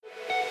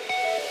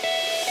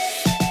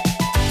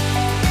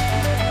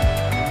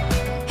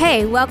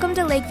Hey, welcome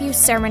to Lakeview's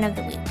Sermon of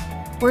the Week.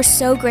 We're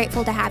so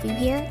grateful to have you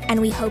here, and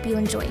we hope you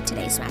enjoyed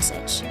today's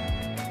message.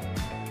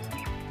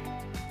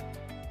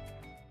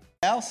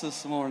 House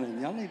this morning.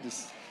 Y'all need to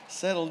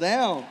settle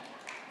down.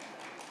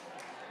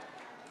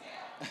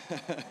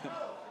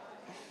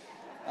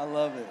 I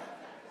love it.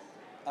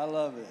 I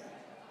love it.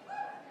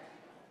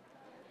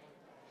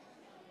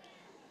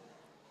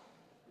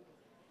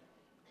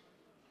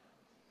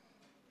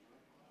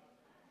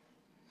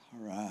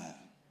 All right.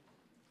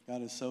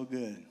 God is so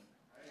good.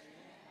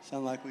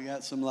 Sound like we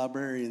got some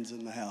librarians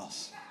in the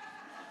house.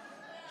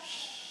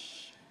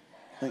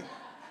 I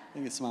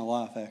think it's my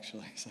wife,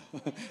 actually. So.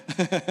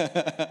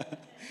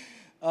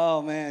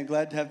 Oh, man,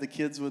 glad to have the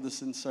kids with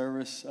us in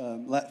service.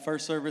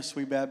 First service,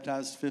 we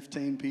baptized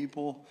 15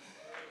 people.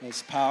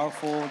 It's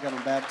powerful. We got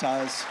to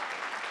baptize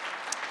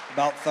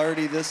about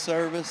 30 this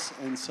service.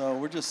 And so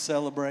we're just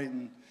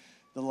celebrating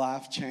the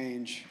life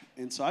change.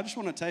 And so I just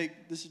want to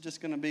this is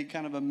just going to be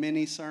kind of a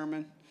mini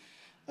sermon.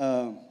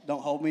 Don't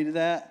hold me to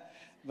that.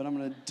 But I'm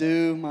going to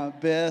do my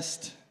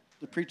best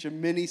to preach a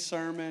mini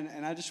sermon.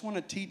 And I just want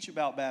to teach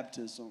about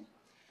baptism.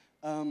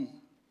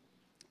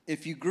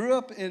 If you grew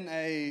up in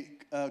a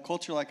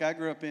culture like I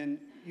grew up in,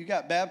 you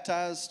got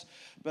baptized,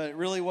 but it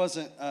really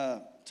wasn't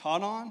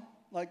taught on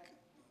like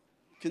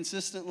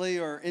consistently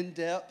or in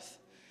depth.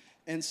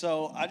 And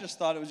so I just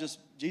thought it was just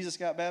Jesus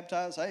got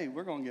baptized. Hey,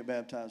 we're going to get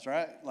baptized,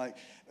 right? Like,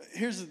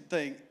 here's the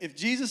thing. If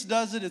Jesus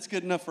does it, it's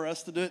good enough for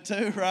us to do it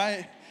too,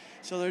 right?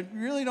 So they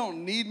really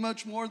don't need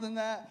much more than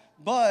that.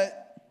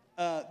 But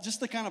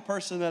just the kind of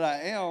person that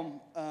I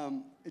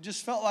am, it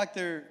just felt like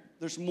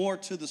there's more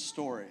to the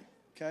story.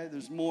 Okay,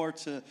 there's more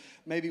to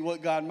maybe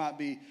what God might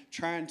be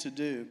trying to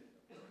do.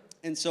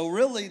 And so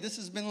really, this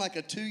has been like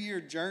a 2-year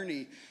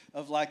journey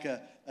of like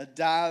a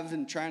dive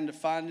and trying to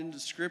find into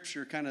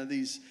Scripture kind of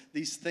these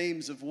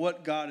themes of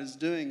what God is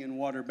doing in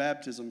water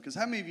baptism. Because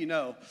how many of you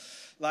know,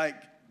 like,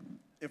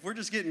 if we're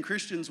just getting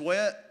Christians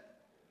wet,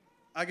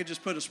 I could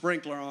just put a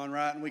sprinkler on,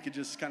 right, and we could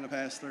just kind of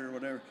pass through or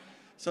whatever.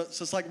 So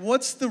it's like,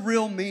 what's the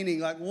real meaning?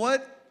 Like,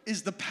 what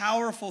is the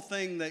powerful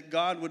thing that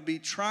God would be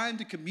trying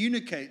to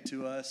communicate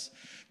to us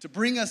to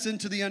bring us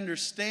into the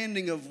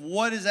understanding of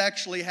what is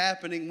actually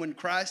happening when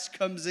Christ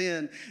comes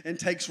in and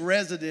takes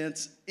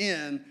residence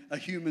in a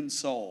human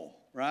soul,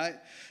 right?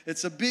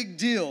 It's a big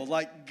deal,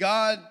 like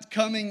God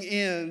coming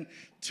in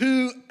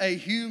to a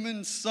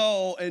human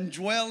soul and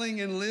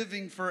dwelling and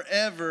living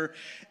forever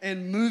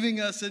and moving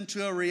us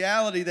into a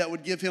reality that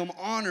would give him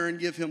honor and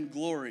give him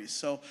glory.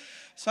 So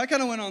I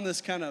kind of went on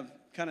this kind of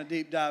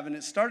deep dive, and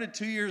it started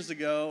 2 years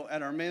ago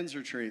at our men's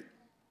retreat.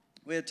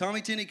 We had Tommy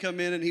Tenney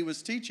come in, and he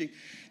was teaching,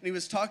 and he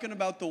was talking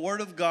about the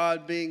Word of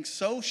God being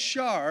so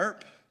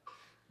sharp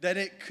that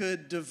it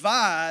could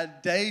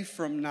divide day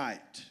from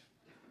night,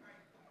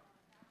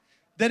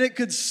 that it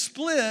could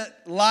split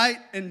light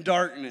and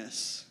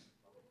darkness,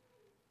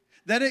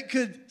 that it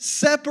could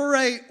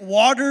separate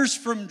waters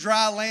from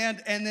dry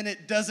land, and then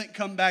it doesn't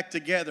come back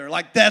together.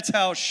 Like, that's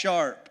how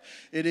sharp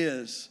it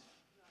is.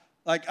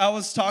 Like, I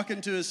was talking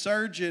to a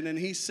surgeon, and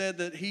he said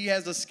that he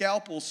has a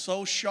scalpel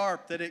so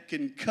sharp that it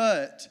can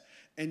cut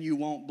and you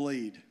won't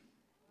bleed.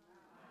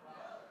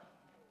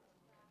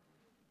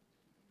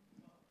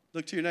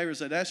 Look to your neighbor and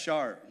say, that's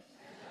sharp.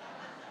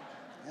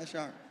 That's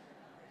sharp.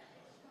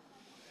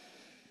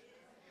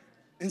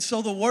 And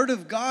so the Word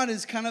of God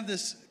is kind of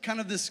this,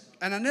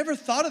 and I never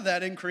thought of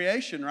that in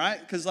creation, right?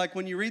 Because like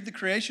when you read the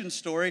creation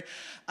story,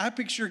 I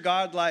picture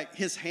God like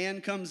his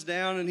hand comes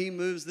down and he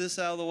moves this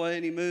out of the way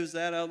and he moves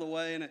that out of the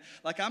way. And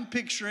like I'm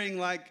picturing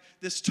like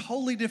this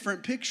totally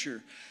different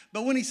picture.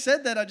 But when he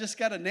said that, I just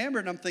got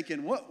enamored and I'm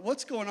thinking,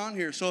 what's going on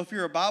here? So if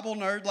you're a Bible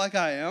nerd like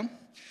I am,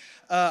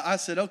 I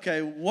said,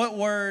 okay, what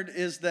word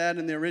is that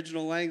in the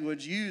original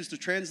language used to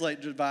translate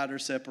divide or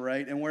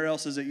separate? And where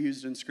else is it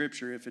used in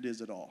Scripture if it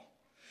is at all?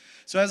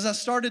 So as I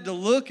started to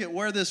look at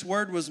where this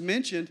word was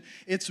mentioned,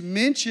 it's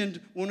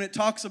mentioned when it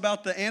talks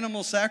about the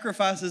animal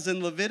sacrifices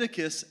in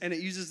Leviticus, and it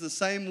uses the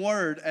same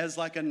word as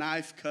like a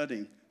knife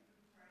cutting.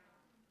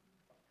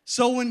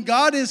 So when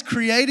God is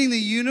creating the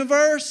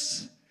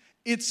universe,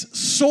 it's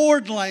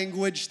sword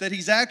language that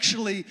he's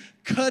actually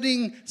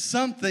cutting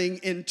something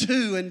in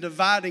two and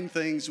dividing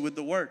things with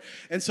the word.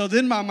 And so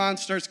then my mind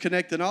starts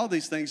connecting all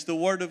these things. The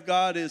Word of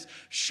God is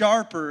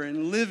sharper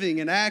and living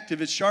and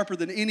active. It's sharper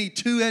than any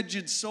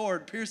two-edged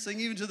sword, piercing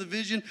even to the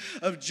vision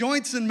of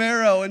joints and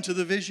marrow and to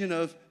the vision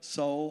of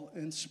soul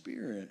and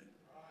spirit.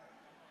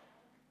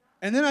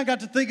 And then I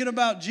got to thinking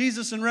about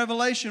Jesus in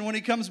Revelation when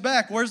he comes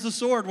back. Where's the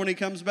sword when he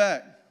comes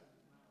back?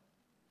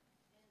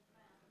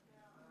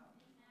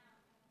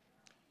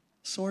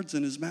 Sword's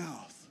in his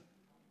mouth.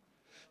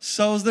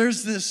 So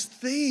there's this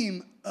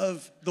theme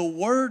of the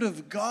Word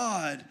of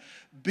God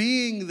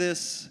being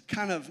this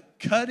kind of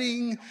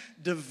cutting,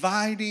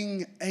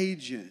 dividing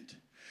agent.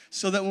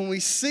 So that when we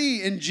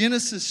see in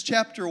Genesis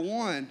chapter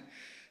 1,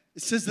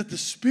 it says that the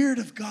Spirit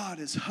of God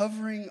is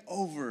hovering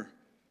over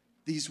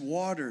these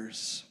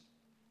waters.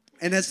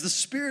 And as the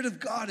Spirit of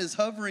God is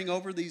hovering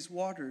over these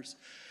waters,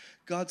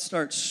 God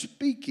starts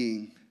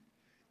speaking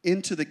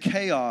into the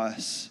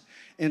chaos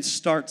and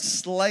start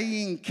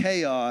slaying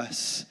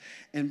chaos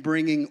and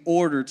bringing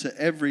order to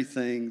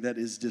everything that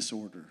is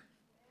disorder.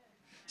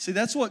 See,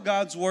 that's what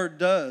God's word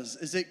does,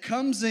 is it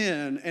comes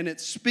in and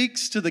it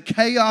speaks to the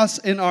chaos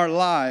in our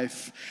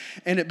life,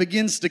 and it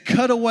begins to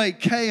cut away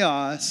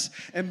chaos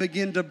and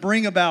begin to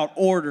bring about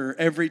order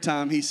every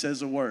time he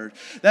says a word.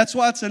 That's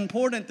why it's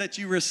important that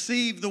you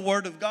receive the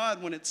word of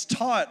God when it's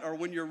taught or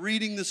when you're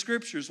reading the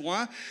scriptures.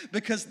 Why?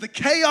 Because the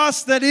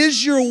chaos that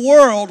is your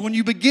world, when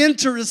you begin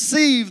to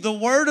receive the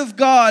word of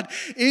God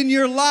in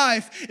your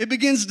life, it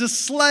begins to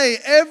slay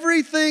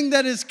everything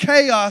that is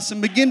chaos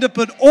and begin to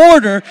put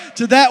order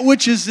to that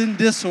which is in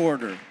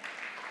disorder.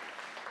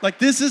 Like,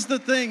 this is the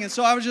thing. And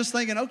so I was just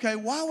thinking, okay,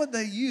 why would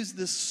they use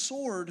this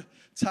sword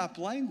type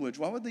language?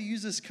 Why would they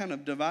use this kind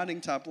of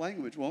dividing type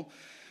language? Well,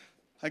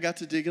 I got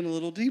to dig in a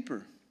little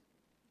deeper.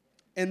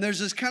 And there's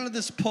this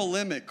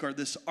polemic or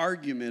this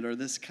argument or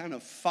this kind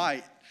of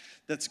fight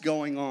that's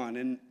going on.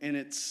 And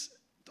it's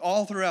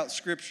all throughout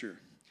Scripture.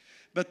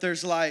 But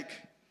there's like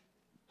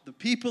the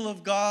people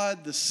of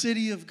God, the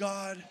city of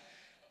God,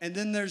 and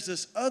then there's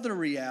this other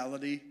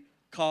reality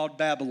called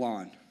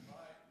Babylon.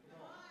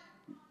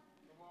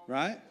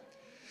 Right?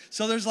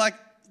 So there's like,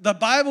 the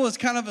Bible is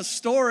kind of a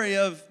story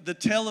of the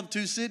tale of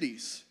two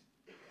cities.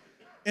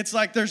 It's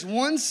like there's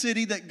one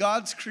city that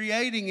God's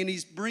creating and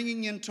he's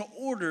bringing into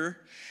order.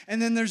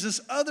 And then there's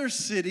this other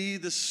city,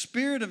 the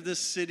spirit of this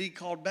city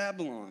called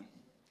Babylon.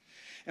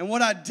 And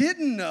what I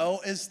didn't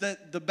know is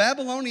that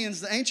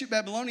the ancient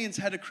Babylonians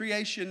had a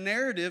creation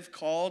narrative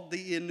called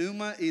the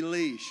Enuma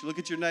Elish. Look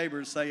at your neighbor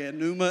and say,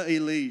 Enuma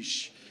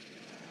Elish.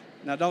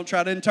 Now don't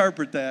try to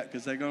interpret that,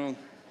 because they're going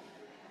to...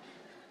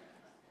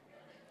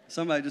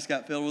 Somebody just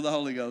got filled with the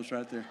Holy Ghost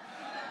right there.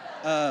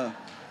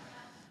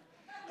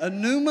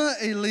 Enuma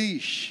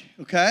Elish,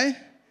 okay?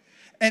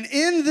 And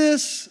in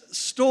this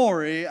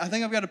story, I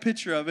think I've got a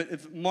picture of it.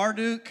 It's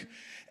Marduk,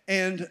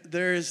 and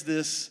there is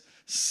this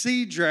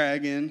sea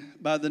dragon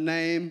by the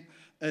name,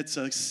 it's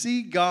a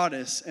sea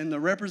goddess, and the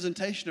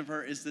representation of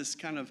her is this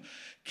kind of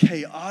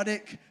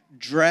chaotic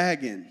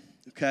dragon,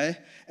 okay?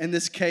 And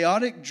this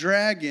chaotic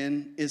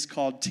dragon is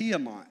called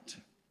Tiamat.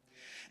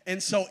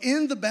 And so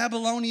in the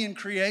Babylonian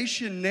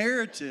creation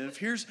narrative,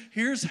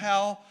 here's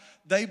how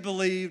they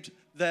believed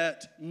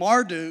that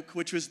Marduk,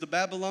 which was the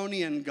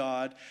Babylonian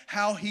god,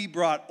 how he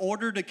brought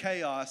order to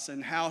chaos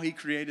and how he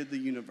created the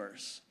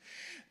universe.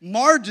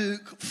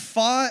 Marduk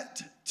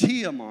fought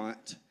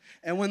Tiamat,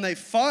 and when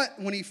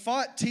he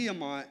fought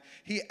Tiamat,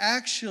 he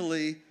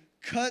actually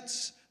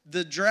cuts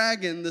the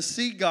dragon, the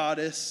sea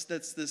goddess,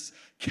 that's this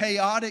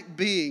chaotic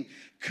being,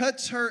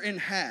 cuts her in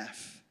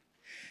half.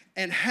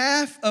 And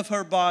half of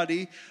her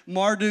body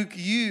Marduk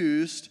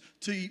used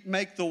to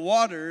make the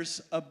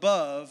waters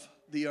above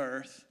the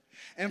earth.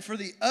 And for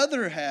the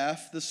other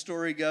half, the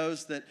story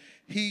goes that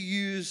he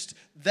used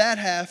that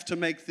half to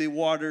make the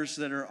waters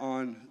that are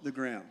on the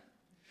ground.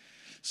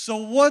 So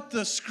what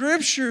the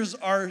scriptures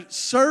are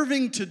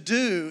serving to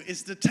do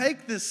is to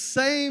take this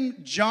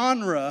same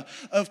genre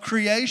of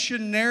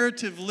creation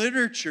narrative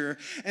literature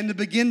and to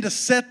begin to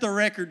set the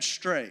record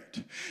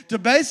straight. To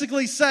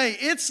basically say,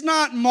 it's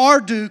not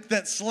Marduk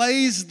that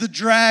slays the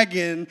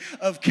dragon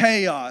of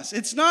chaos.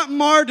 It's not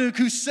Marduk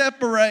who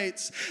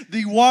separates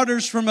the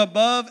waters from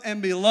above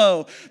and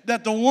below.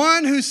 That the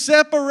one who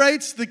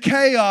separates the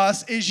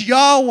chaos is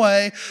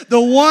Yahweh,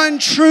 the one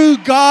true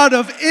God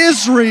of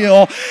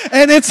Israel.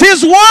 And it's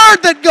his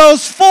word that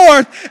goes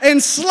forth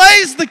and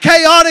slays the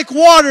chaotic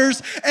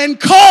waters and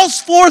calls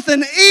forth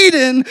an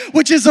Eden,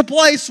 which is a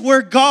place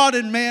where God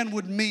and man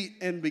would meet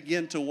and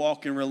begin to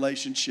walk in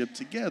relationship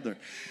together.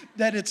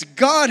 That it's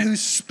God who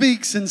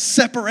speaks and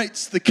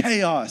separates the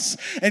chaos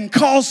and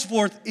calls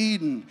forth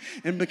Eden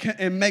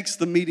and makes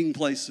the meeting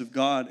place of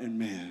God and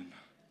man.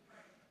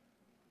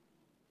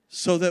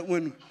 So that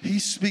when he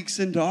speaks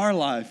into our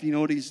life, you know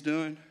what he's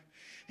doing?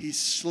 He's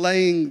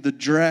slaying the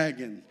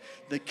dragon,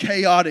 the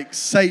chaotic,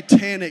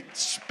 satanic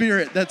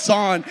spirit that's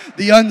on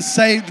the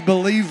unsaved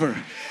believer.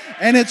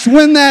 And it's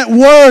when that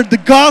word,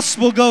 the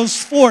gospel, goes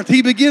forth,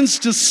 he begins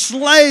to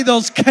slay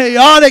those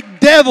chaotic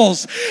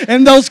devils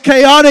and those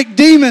chaotic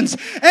demons.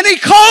 And he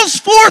calls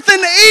forth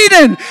an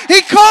Eden.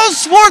 He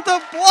calls forth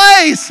a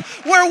place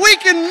where we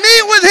can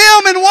meet with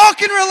him and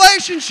walk in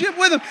relationship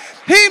with him.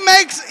 He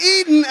makes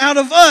Eden out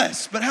of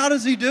us. But how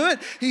does he do it?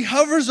 He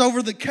hovers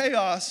over the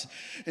chaos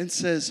and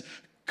says,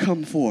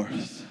 come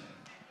forth.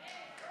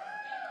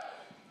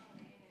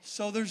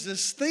 So there's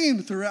this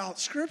theme throughout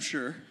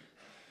Scripture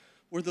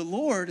where the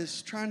Lord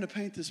is trying to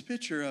paint this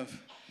picture of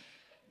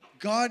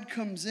God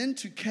comes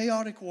into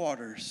chaotic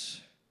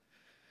waters,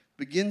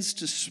 begins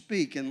to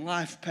speak, and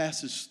life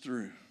passes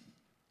through.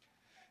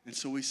 And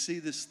so we see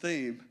this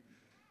theme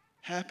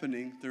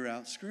happening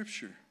throughout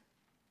Scripture.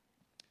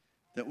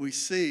 That we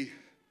see,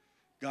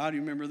 God,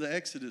 you remember the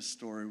Exodus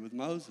story with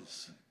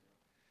Moses,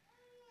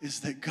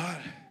 is that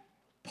God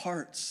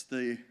parts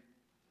the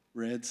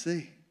Red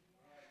Sea.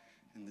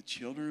 And the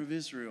children of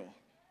Israel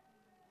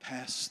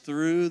pass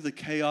through the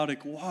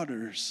chaotic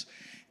waters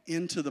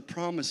into the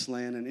promised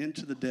land and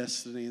into the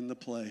destiny and the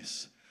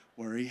place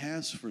where he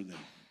has for them.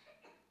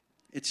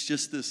 It's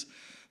just this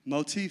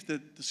motif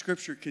that the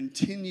scripture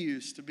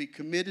continues to be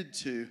committed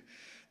to,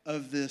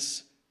 of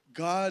this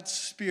God's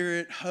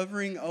Spirit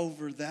hovering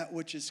over that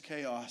which is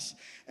chaos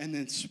and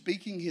then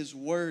speaking his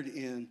word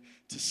in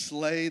to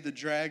slay the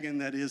dragon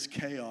that is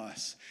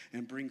chaos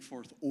and bring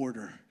forth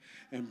order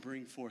and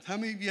bring forth. How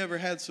many of you ever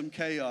had some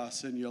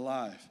chaos in your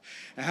life?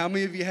 And how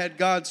many of you had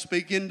God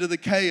speak into the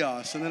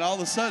chaos and then all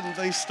of a sudden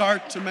things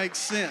start to make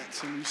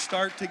sense and you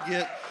start to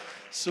get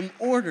some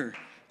order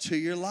to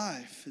your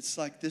life? It's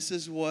like this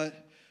is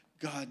what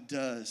God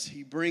does.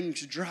 He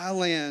brings dry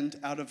land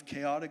out of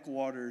chaotic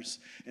waters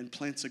and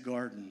plants a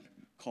garden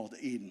called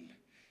Eden.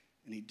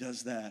 And he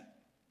does that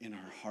in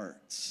our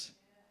hearts.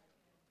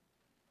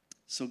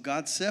 So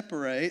God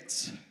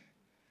separates,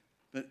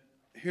 but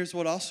here's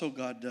what also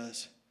God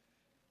does.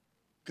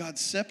 God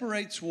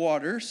separates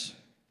waters.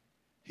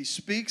 He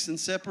speaks and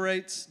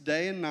separates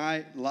day and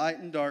night, light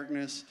and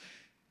darkness.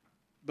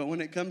 But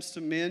when it comes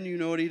to men, you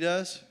know what he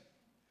does?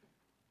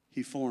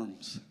 He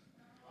forms.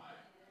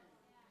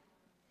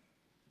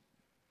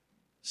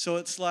 So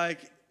it's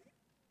like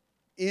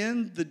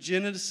in the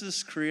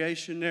Genesis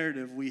creation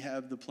narrative, we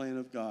have the plan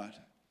of God.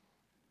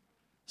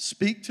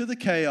 Speak to the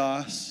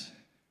chaos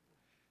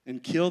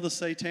and kill the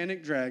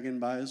satanic dragon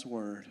by his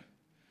word.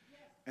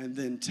 And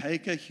then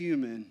take a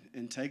human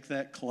and take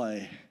that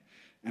clay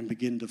and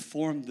begin to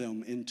form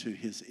them into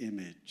his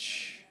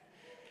image.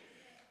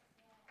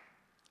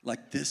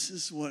 Like this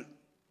is what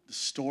the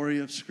story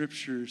of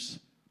Scriptures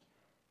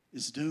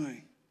is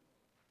doing.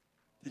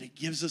 That he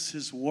gives us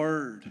his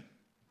word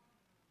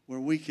where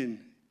we can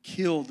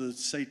kill the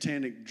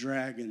satanic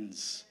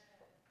dragons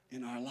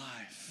in our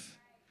life.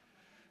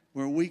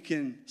 Where we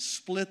can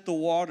split the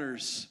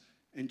waters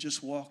and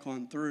just walk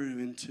on through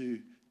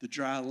into the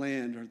dry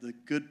land or the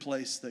good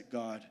place that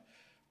God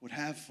would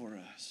have for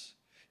us.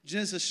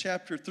 Genesis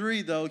chapter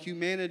 3, though,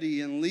 humanity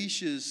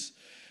unleashes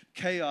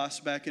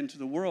chaos back into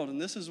the world.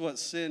 And this is what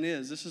sin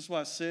is. This is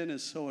why sin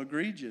is so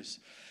egregious.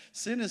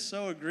 Sin is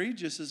so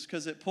egregious is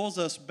because it pulls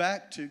us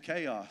back to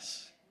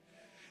chaos.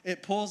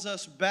 It pulls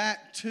us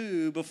back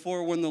to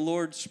before when the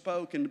Lord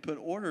spoke and to put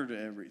order to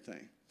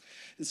everything.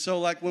 And so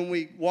like when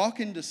we walk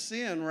into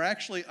sin, we're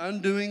actually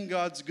undoing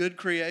God's good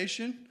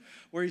creation,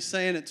 where he's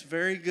saying it's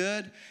very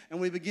good, and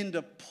we begin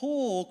to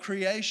pull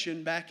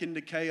creation back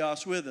into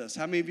chaos with us.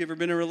 How many of you ever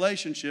been in a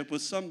relationship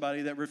with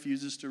somebody that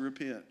refuses to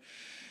repent?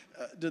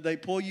 Do they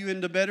pull you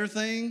into better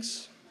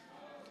things?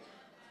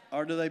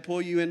 Or do they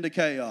pull you into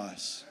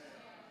chaos?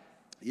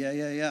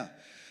 Yeah.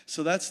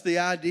 So that's the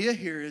idea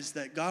here, is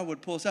that God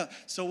would pull us out.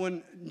 So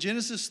when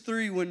Genesis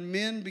 3, when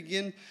men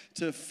begin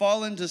to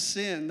fall into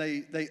sin,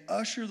 they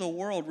usher the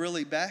world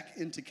really back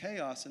into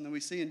chaos. And then we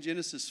see in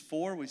Genesis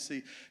 4, we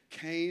see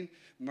Cain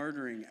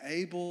murdering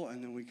Abel,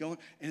 and then we go,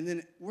 and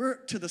then we're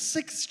to the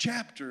 6th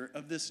chapter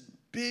of this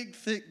big,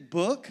 thick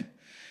book,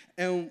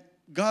 and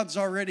God's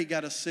already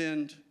got to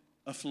send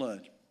a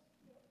flood.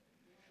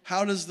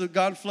 How does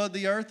God flood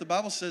the earth? The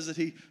Bible says that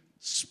he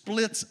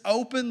splits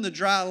open the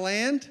dry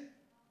land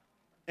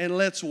and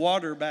lets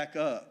water back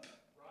up.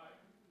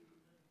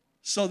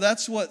 So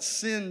that's what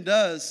sin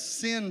does.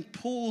 Sin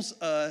pulls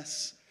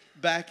us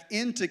back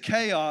into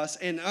chaos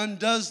and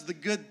undoes the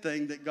good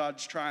thing that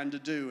God's trying to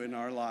do in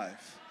our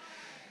life.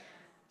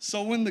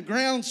 So when the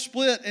ground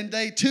split and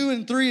day 2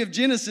 and 3 of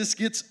Genesis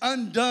gets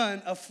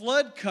undone, a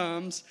flood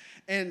comes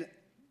and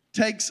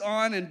takes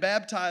on and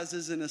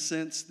baptizes, in a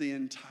sense, the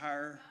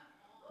entire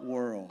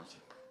world.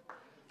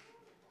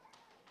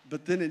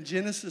 But then in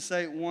Genesis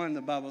 8:1,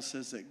 the Bible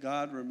says that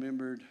God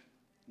remembered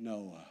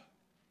Noah.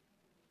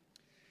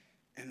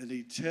 And that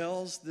he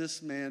tells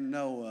this man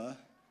Noah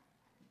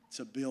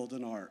to build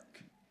an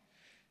ark.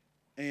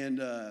 And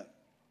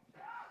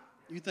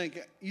you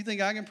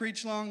think I can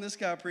preach long? This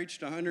guy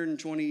preached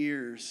 120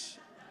 years,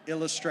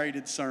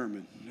 illustrated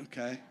sermon,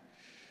 okay?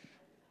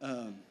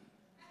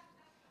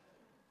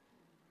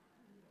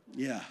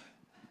 Yeah.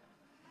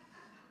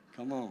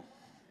 Come on.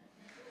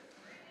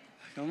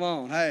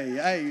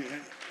 Hey,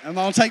 I'm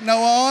going to take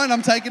Noah on.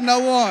 I'm taking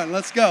Noah on.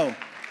 Let's go.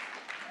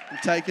 I'm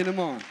taking him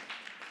on.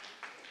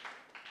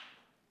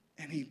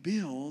 And he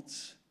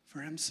builds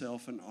for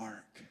himself an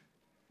ark,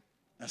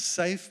 a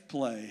safe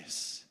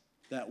place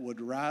that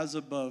would rise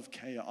above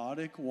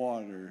chaotic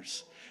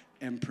waters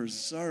and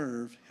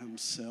preserve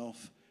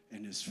himself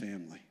and his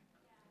family.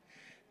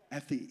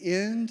 At the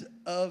end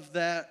of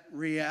that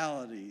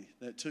reality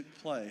that took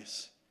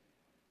place,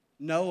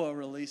 Noah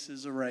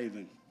releases a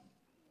raven,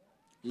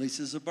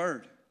 releases a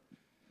bird.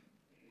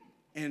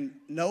 And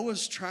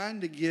Noah's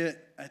trying to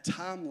get a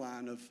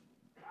timeline of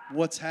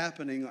what's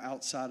happening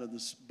outside of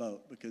this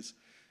boat, because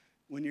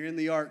when you're in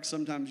the ark,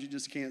 sometimes you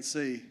just can't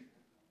see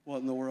what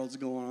in the world's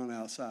going on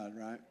outside,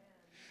 right?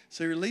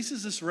 So he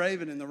releases this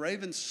raven, and the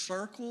raven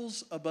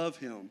circles above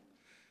him.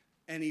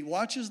 And he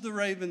watches the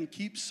raven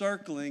keep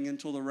circling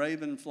until the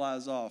raven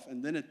flies off.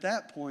 And then at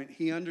that point,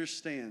 he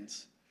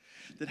understands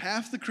that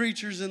half the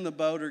creatures in the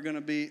boat are going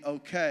to be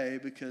okay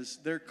because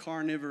they're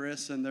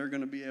carnivorous and they're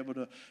going to be able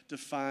to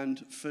find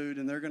food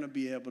and they're going to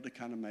be able to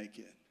kind of make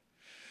it.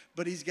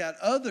 But he's got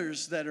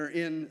others that are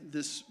in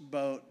this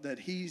boat that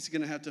he's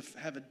going to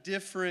have a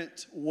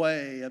different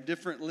way, a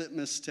different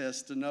litmus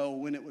test to know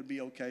when it would be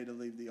okay to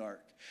leave the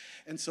ark.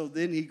 And so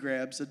then he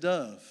grabs a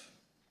dove.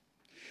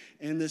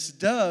 And this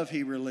dove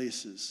he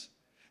releases.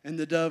 And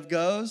the dove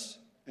goes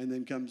and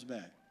then comes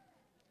back.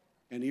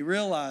 And he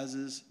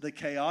realizes the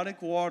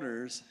chaotic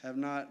waters have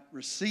not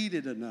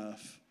receded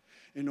enough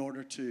in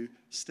order to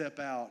step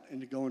out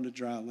and to go into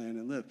dry land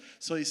and live.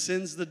 So he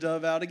sends the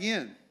dove out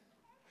again.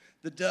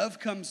 The dove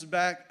comes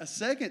back a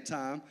second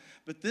time,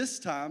 but this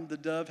time the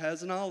dove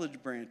has an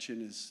olive branch in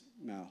his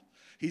mouth.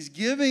 He's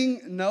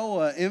giving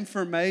Noah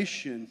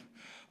information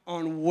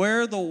on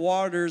where the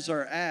waters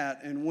are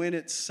at and when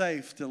it's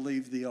safe to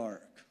leave the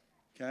ark.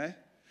 Okay?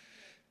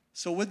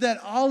 So with that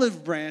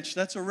olive branch,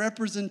 that's a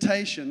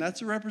representation.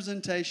 That's a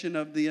representation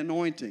of the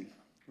anointing,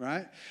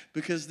 right?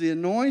 Because the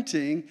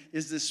anointing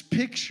is this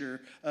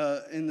picture.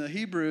 In the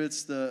Hebrew,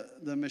 it's the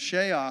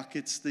Mashiach.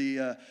 It's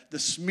the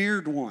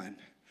smeared one.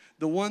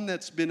 The one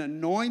that's been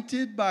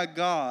anointed by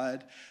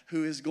God,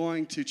 who is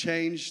going to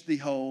change the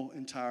whole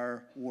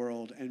entire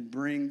world and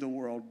bring the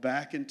world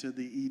back into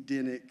the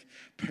Edenic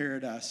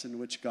paradise in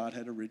which God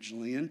had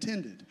originally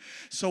intended.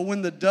 So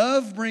when the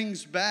dove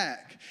brings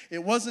back,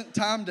 it wasn't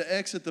time to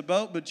exit the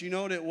boat, but you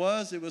know what it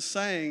was? It was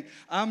saying,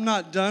 I'm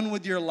not done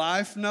with your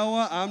life,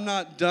 Noah. I'm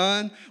not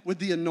done with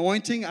the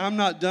anointing. I'm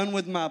not done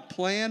with my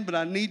plan, but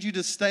I need you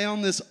to stay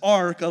on this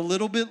ark a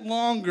little bit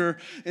longer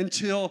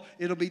until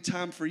it'll be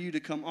time for you to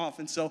come off.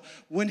 And so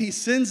when he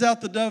sends out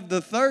the dove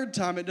the third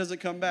time, it doesn't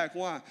come back.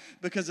 Why?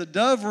 Because a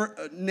dove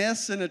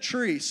nests in a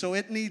tree, so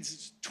it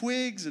needs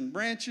twigs and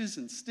branches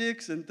and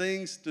sticks and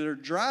things that are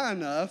dry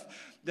enough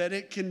that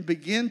it can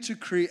begin to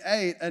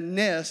create a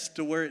nest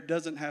to where it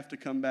doesn't have to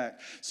come back.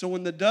 So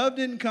when the dove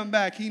didn't come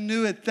back, he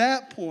knew at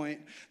that point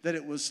that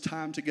it was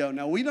time to go.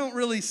 Now, we don't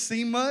really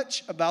see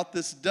much about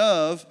this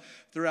dove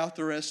throughout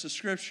the rest of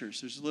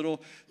Scriptures. There's little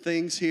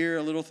things here,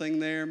 a little thing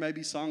there.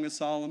 Maybe Song of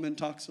Solomon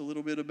talks a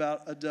little bit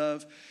about a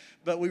dove.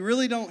 But we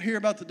really don't hear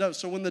about the dove.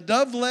 So when the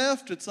dove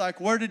left, it's like,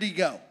 where did he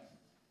go?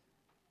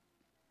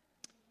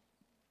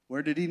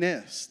 Where did he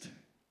nest?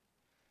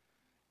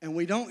 And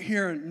we don't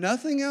hear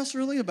nothing else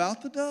really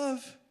about the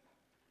dove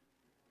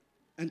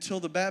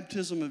until the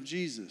baptism of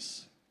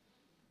Jesus.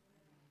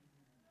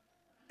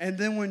 And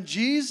then when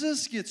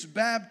Jesus gets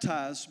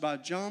baptized by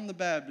John the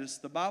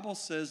Baptist, the Bible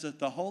says that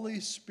the Holy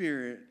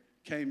Spirit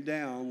came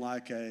down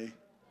like a...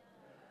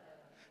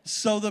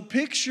 So the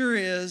picture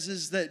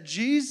is that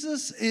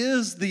Jesus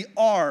is the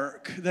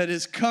ark that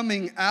is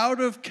coming out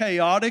of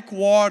chaotic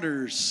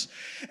waters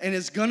and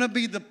is going to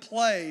be the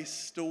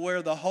place to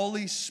where the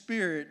Holy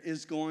Spirit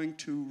is going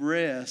to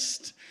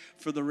rest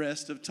for the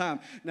rest of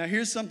time. Now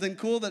here's something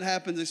cool that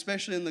happens,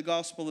 especially in the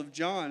Gospel of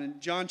John. In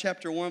John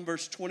chapter 1,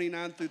 verse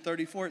 29 through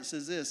 34, it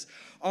says this.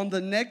 On the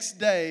next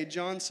day,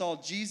 John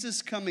saw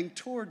Jesus coming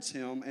towards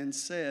him and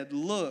said,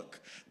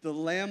 "Look, the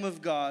Lamb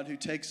of God who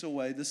takes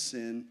away the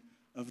sin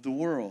of the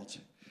world.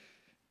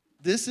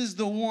 This is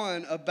the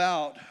one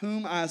about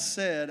whom I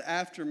said,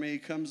 after me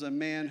comes a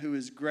man who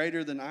is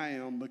greater than I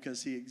am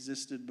because he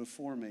existed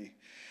before me.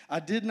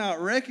 I did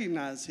not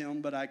recognize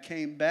him, but I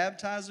came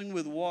baptizing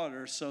with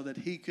water so that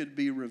he could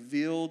be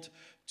revealed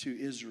to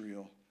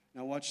Israel."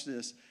 Now watch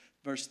this.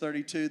 Verse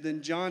 32,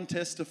 then John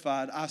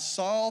testified, "I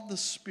saw the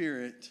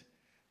Spirit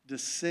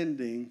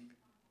descending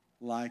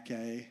like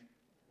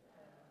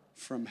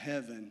from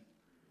heaven,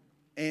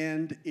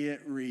 and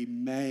it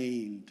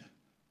remained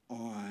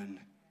on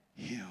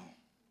him.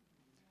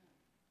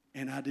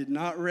 And I did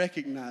not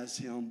recognize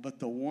him, but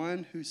the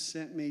one who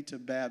sent me to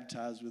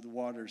baptize with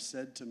water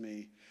said to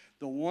me,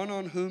 the one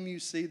on whom you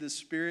see the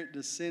Spirit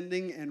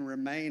descending and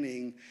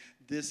remaining,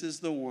 this is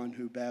the one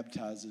who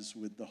baptizes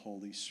with the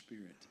Holy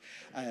Spirit.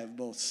 I have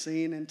both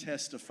seen and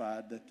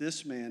testified that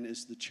this man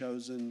is the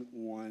chosen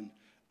one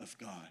of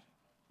God."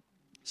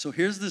 So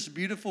here's this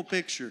beautiful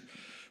picture.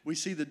 We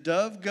see the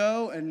dove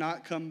go and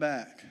not come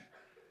back.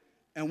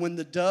 And when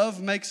the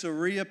dove makes a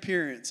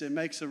reappearance, it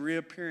makes a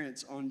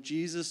reappearance on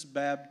Jesus'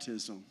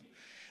 baptism.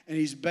 And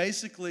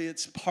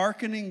it's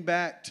hearkening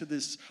back to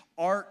this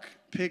ark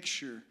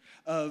picture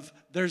of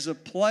there's a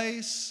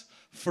place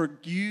for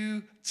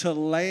you to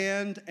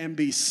land and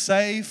be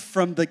safe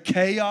from the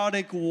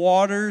chaotic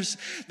waters,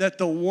 that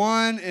the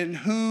one in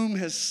whom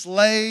has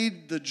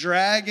slayed the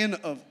dragon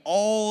of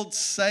old,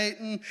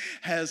 Satan,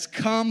 has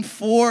come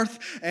forth,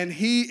 and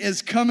he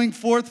is coming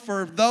forth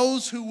for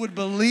those who would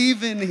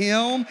believe in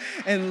him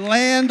and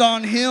land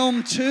on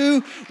him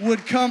too,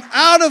 would come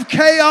out of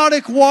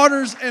chaotic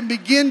waters and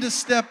begin to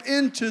step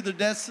into the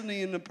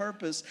destiny and the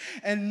purpose,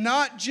 and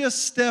not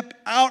just step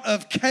out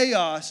of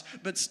chaos,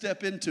 but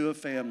step into a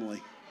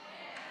family.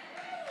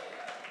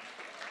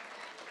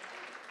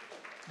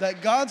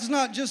 That God's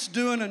not just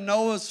doing a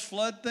Noah's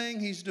flood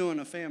thing, he's doing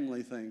a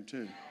family thing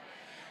too.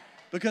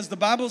 Because the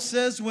Bible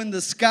says when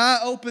the sky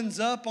opens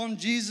up on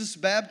Jesus'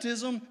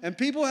 baptism, and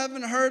people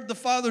haven't heard the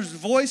Father's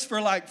voice for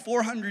like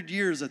 400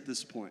 years at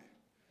this point.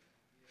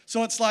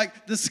 So it's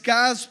like the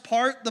skies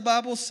part, the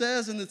Bible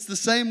says, and it's the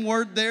same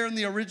word there in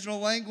the original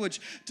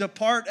language, to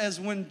part, as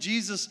when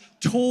Jesus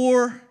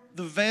tore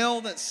the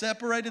veil that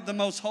separated the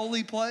most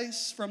holy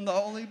place from the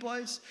holy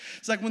place.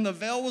 It's like when the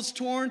veil was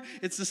torn,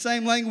 it's the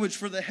same language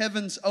for the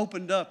heavens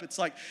opened up. It's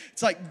like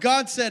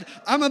God said,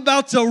 I'm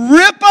about to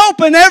rip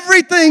open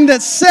everything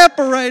that's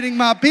separating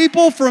my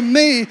people from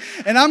me,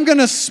 and I'm going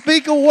to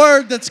speak a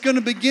word that's going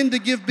to begin to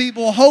give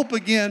people hope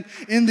again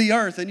in the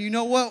earth. And you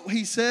know what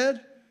he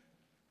said?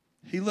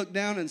 He looked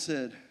down and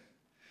said,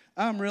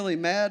 I'm really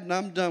mad and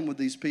I'm done with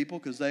these people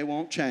because they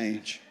won't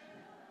change.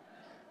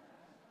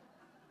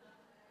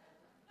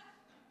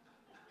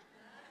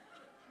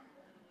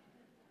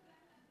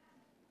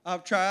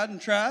 I've tried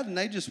and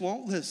they just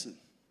won't listen.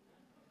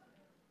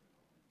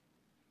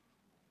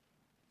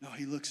 No,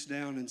 he looks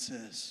down and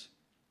says,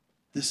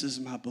 this is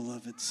my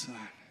beloved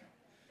Son,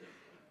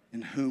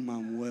 in whom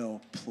I'm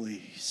well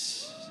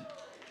pleased.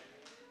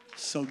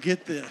 So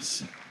get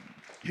this.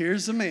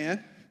 Here's a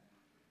man.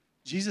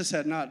 Jesus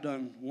had not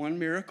done one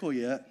miracle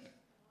yet.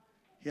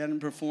 He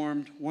hadn't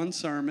performed one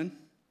sermon.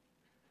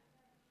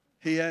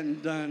 He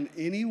hadn't done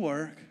any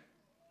work.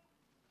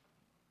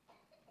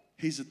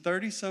 He's a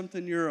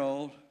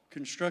 30-something-year-old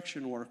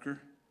construction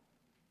worker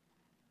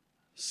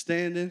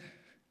standing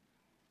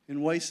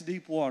in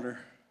waist-deep water.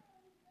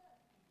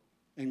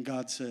 And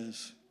God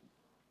says,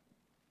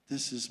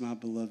 this is my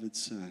beloved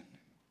Son,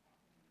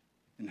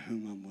 in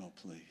whom I'm well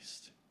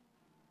pleased.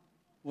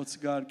 What's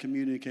God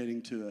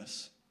communicating to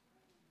us?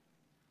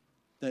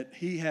 That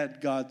he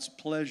had God's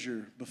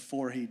pleasure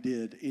before he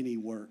did any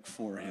work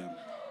for him.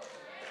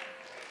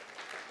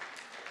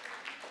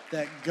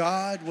 That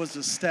God was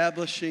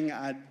establishing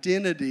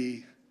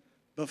identity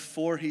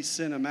before he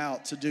sent him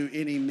out to do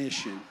any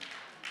mission.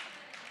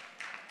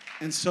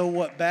 And so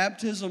what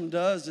baptism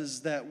does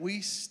is that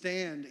we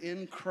stand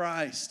in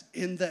Christ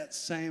in that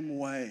same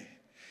way.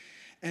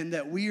 And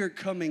that we are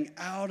coming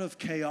out of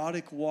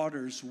chaotic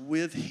waters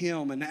with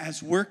him. And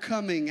as we're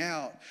coming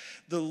out,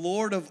 the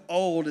Lord of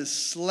old is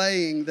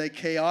slaying the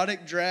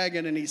chaotic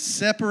dragon, and he's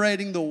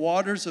separating the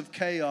waters of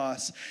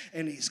chaos,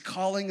 and he's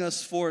calling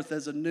us forth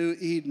as a new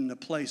Eden, a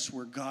place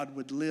where God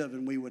would live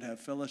and we would have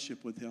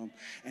fellowship with him,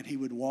 and he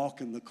would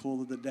walk in the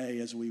cool of the day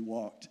as we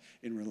walked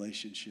in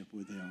relationship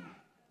with him.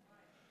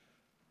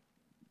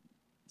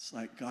 It's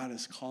like God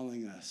is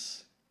calling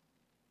us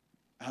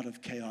out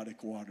of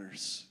chaotic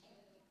waters.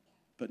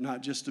 But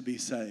not just to be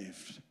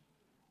saved,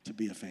 to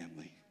be a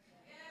family.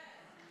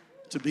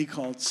 To be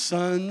called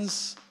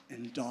sons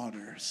and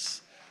daughters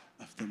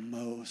of the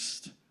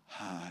Most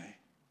High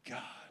God.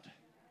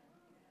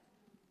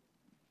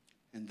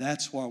 And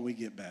that's why we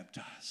get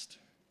baptized.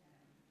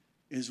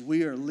 Is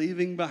we are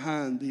leaving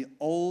behind the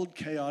old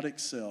chaotic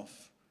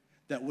self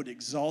that would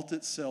exalt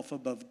itself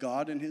above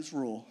God and his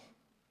rule.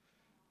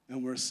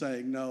 And we're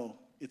saying, no,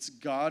 it's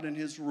God and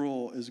his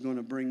rule is going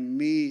to bring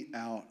me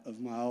out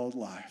of my old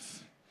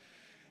life.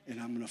 And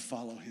I'm going to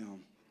follow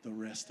him the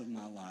rest of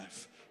my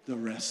life, the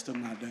rest of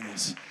my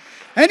days.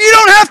 And you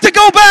don't have to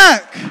go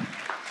back.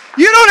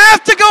 You don't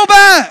have to go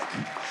back.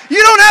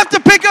 You don't have to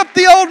pick up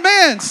the old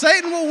man.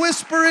 Satan will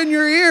whisper in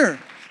your ear.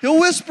 He'll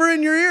whisper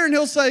in your ear and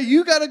he'll say,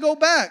 you got to go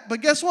back. But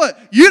guess what?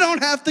 You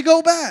don't have to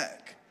go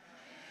back.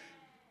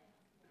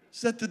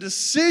 It's that the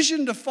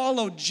decision to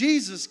follow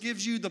Jesus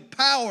gives you the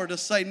power to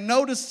say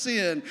no to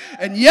sin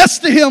and yes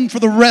to him for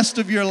the rest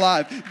of your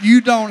life.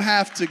 You don't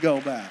have to go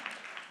back.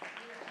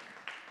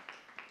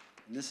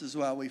 And this is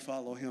why we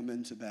follow him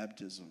into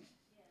baptism.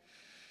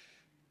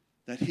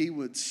 That he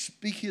would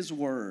speak his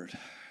word,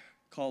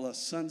 call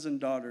us sons and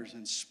daughters,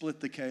 and split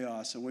the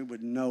chaos, and we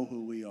would know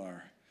who we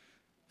are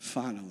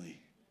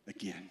finally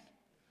again,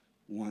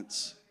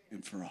 once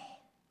and for all.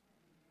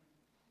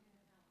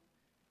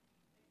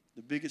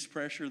 The biggest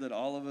pressure that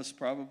all of us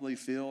probably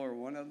feel, or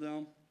one of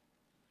them,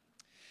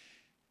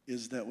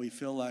 is that we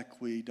feel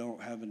like we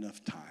don't have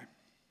enough time.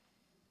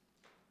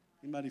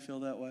 Anybody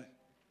feel that way?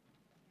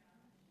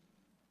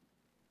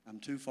 I'm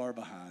too far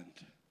behind.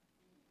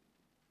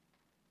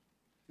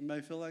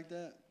 Anybody feel like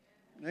that?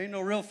 There ain't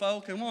no real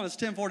folk. Come on, it's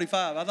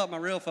 10:45. I thought my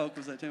real folk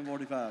was at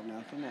 10:45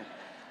 now. Come on.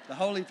 The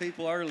holy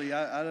people early,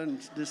 I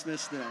didn't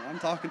dismiss them. I'm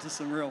talking to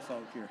some real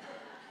folk here.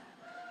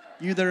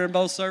 You that are in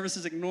both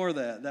services, ignore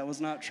that. That was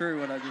not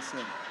true what I just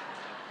said.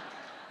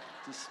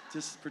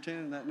 Just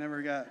pretending that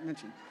never got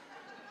mentioned.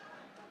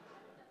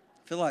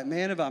 I feel like,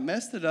 man, have I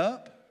messed it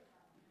up?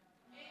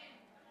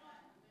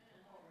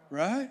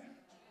 Right?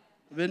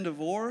 I've been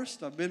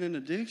divorced. I've been in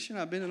addiction.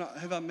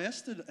 Have I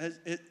messed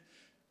it?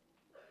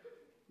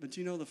 But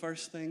you know the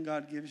first thing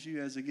God gives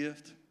you as a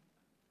gift?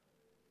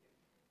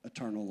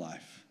 Eternal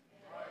life.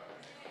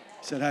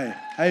 He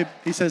said,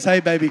 he says, hey,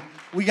 baby,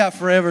 we got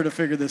forever to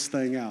figure this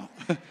thing out.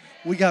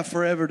 We got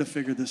forever to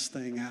figure this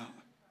thing out.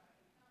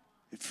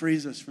 It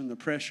frees us from the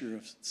pressure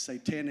of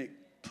satanic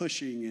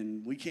pushing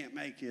and we can't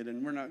make it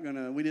and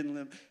we didn't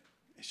live.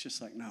 It's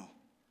just like, no,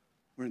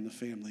 we're in the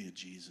family of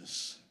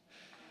Jesus.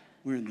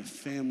 We're in the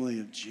family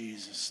of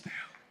Jesus now.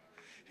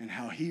 And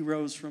how he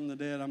rose from the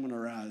dead, I'm going to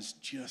rise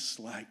just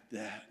like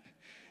that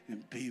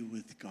and be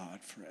with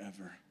God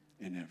forever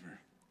and ever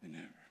and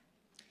ever.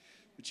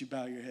 Would you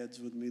bow your heads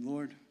with me,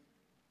 Lord?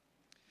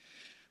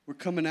 We're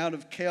coming out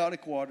of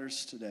chaotic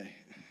waters today.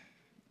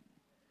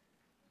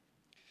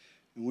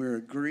 And we're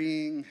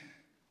agreeing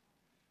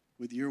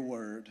with your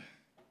word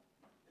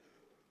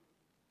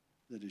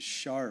that is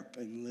sharp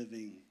and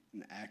living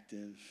and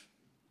active,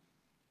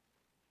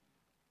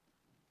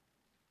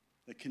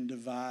 that can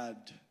divide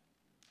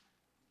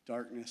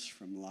darkness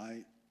from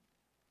light,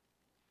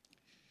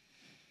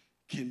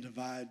 can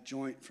divide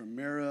joint from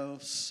marrow,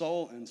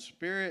 soul and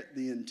spirit,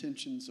 the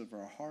intentions of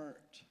our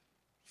heart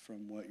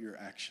from what you're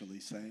actually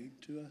saying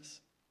to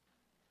us.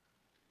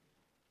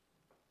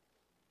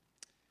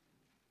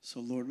 So,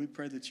 Lord, we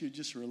pray that you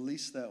just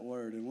release that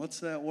word. And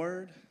what's that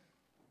word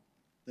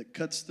that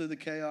cuts through the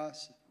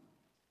chaos?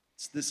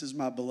 It's, this is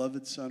my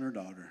beloved son or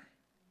daughter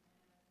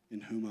in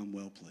whom I'm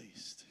well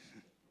pleased.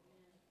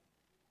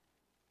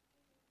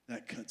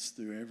 That cuts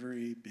through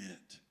every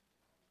bit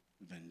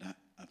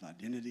of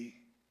identity,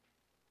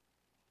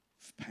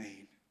 of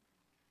pain,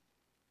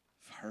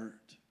 of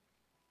hurt,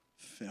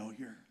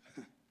 failure.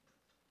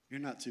 You're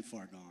not too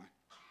far gone.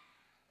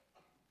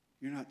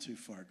 You're not too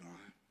far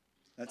gone.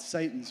 That's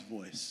Satan's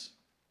voice.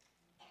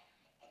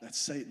 That's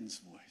Satan's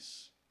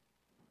voice.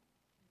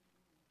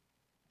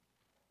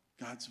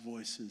 God's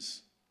voice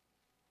is,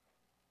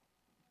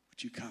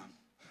 would you come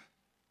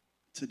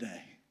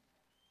today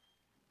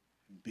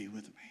and be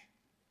with me?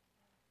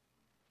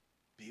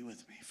 Be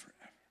with me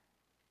forever.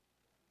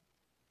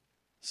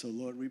 So,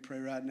 Lord, we pray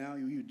right now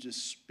you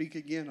just speak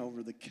again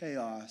over the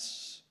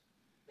chaos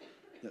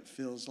that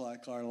feels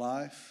like our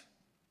life,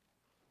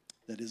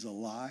 that is a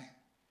lie,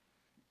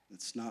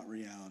 that's not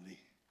reality.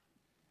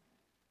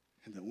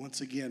 And that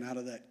once again, out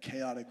of that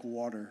chaotic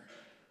water,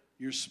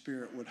 your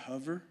spirit would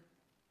hover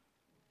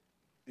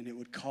and it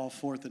would call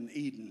forth an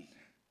Eden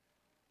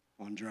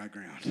on dry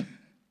ground.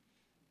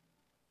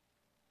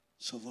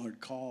 So, Lord,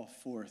 call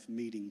forth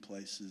meeting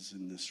places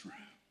in this room.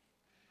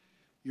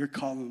 You're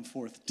calling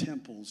forth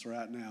temples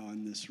right now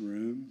in this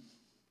room.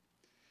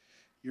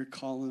 You're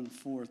calling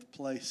forth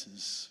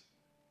places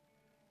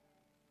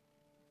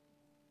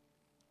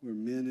where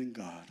men and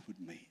God would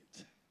meet.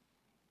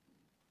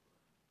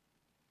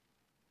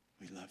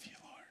 We love you,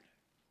 Lord.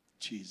 In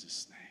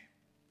Jesus'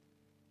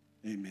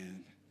 name,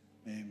 amen.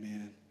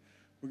 Amen.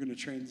 We're going to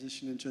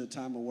transition into a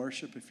time of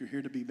worship. If you're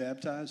here to be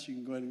baptized, you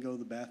can go ahead and go to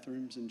the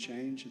bathrooms and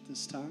change at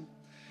this time.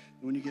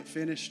 And when you get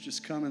finished,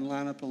 just come and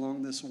line up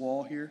along this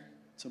wall here.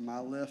 To my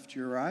left,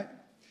 your right.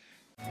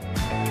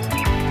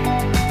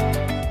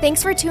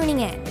 Thanks for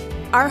tuning in.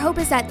 Our hope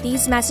is that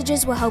these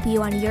messages will help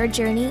you on your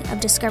journey of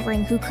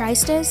discovering who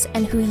Christ is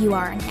and who you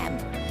are in Him.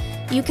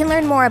 You can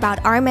learn more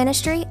about our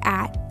ministry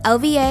at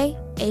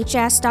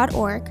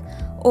lvahs.org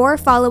or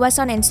follow us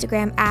on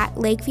Instagram at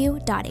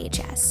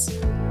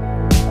lakeview.hs.